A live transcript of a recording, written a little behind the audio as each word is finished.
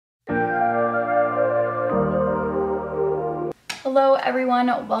Hello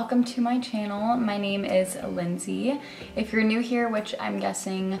everyone, welcome to my channel. My name is Lindsay. If you're new here, which I'm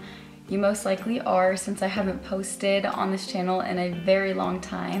guessing you most likely are since I haven't posted on this channel in a very long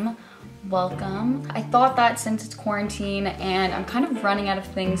time, welcome. I thought that since it's quarantine and I'm kind of running out of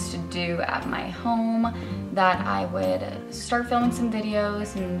things to do at my home, that I would start filming some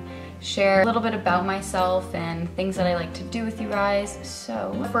videos and share a little bit about myself and things that I like to do with you guys.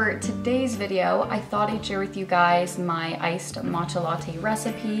 So for today's video, I thought I'd share with you guys my iced matcha latte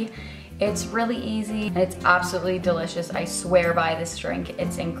recipe. It's really easy and it's absolutely delicious. I swear by this drink.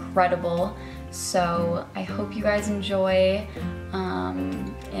 It's incredible. So I hope you guys enjoy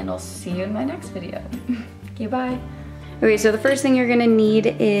and I'll see you in my next video. Okay, bye. Okay, so the first thing you're gonna need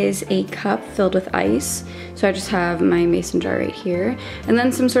is a cup filled with ice. So I just have my mason jar right here. And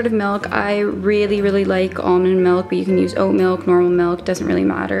then some sort of milk. I really like almond milk, but you can use oat milk, normal milk, doesn't really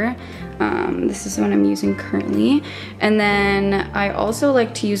matter. This is what I'm using currently. And then I also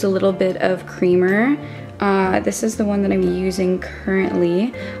like to use a little bit of creamer. This is the one that I'm using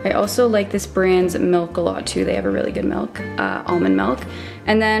currently. I also like this brand's milk a lot too. They have a really good milk, almond milk.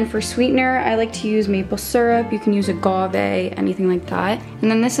 And then for sweetener, I like to use maple syrup. You can use agave, anything like that.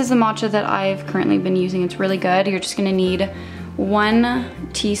 And then this is the matcha that I've currently been using. It's really good. You're just gonna need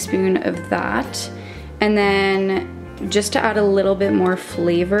 1 teaspoon of that. And then just to add a little bit more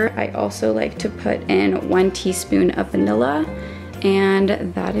flavor, I also like to put in 1 teaspoon of vanilla, and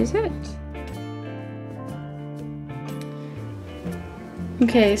that is it.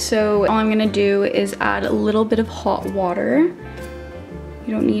 Okay, so all I'm gonna do is add a little bit of hot water.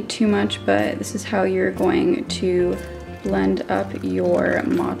 You don't need too much, but this is how you're going to blend up your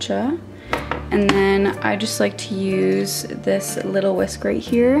matcha. And then I just like to use this little whisk right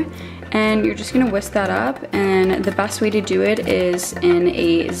here, and you're just gonna whisk that up, and the best way to do it is in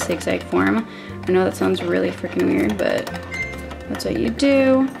a zigzag form. I know that sounds really freaking weird, but that's what you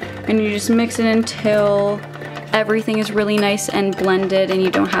do. And you just mix it until everything is really nice and blended and you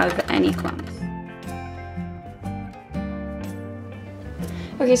don't have any clumps.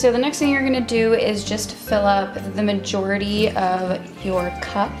 Okay, so the next thing you're gonna do is just fill up the majority of your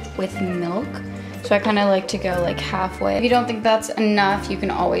cup with milk. So I kind of like to go like halfway. If you don't think that's enough, you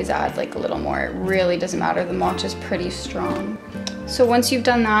can always add like a little more. It really doesn't matter, the matcha is pretty strong. So once you've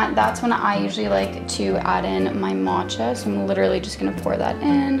done that, that's when I usually like to add in my matcha. So I'm literally just gonna pour that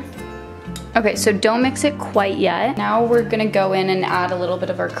in. Okay, so don't mix it quite yet. Now we're gonna go in and add a little bit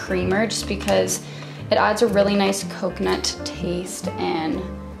of our creamer just because it adds a really nice coconut taste and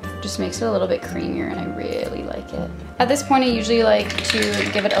just makes it a little bit creamier, and I really like it. At this point, I usually like to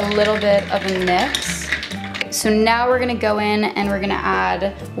give it a little bit of a mix. So now we're gonna go in and we're gonna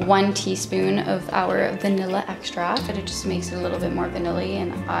add 1 teaspoon of our vanilla extract. It just makes it a little bit more vanilla-y,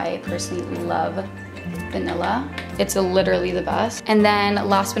 and I personally love vanilla. It's literally the best. And then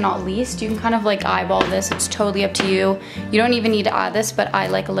last but not least, you can kind of like eyeball this. It's totally up to you. You don't even need to add this, but I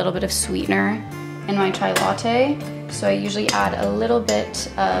like a little bit of sweetener in my chai latte. So I usually add a little bit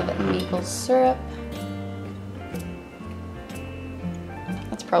of maple syrup.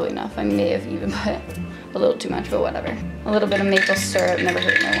 That's probably enough. I may have even put a little too much, but whatever. A little bit of maple syrup, never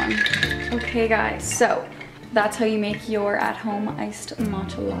hurt no one. Okay guys, so that's how you make your at-home iced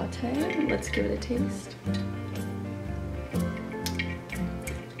matcha latte. Let's give it a taste.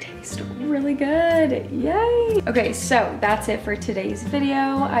 Tastes really good, yay! Okay, so that's it for today's video.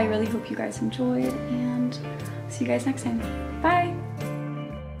 I really hope you guys enjoyed, and see you guys next time. Bye!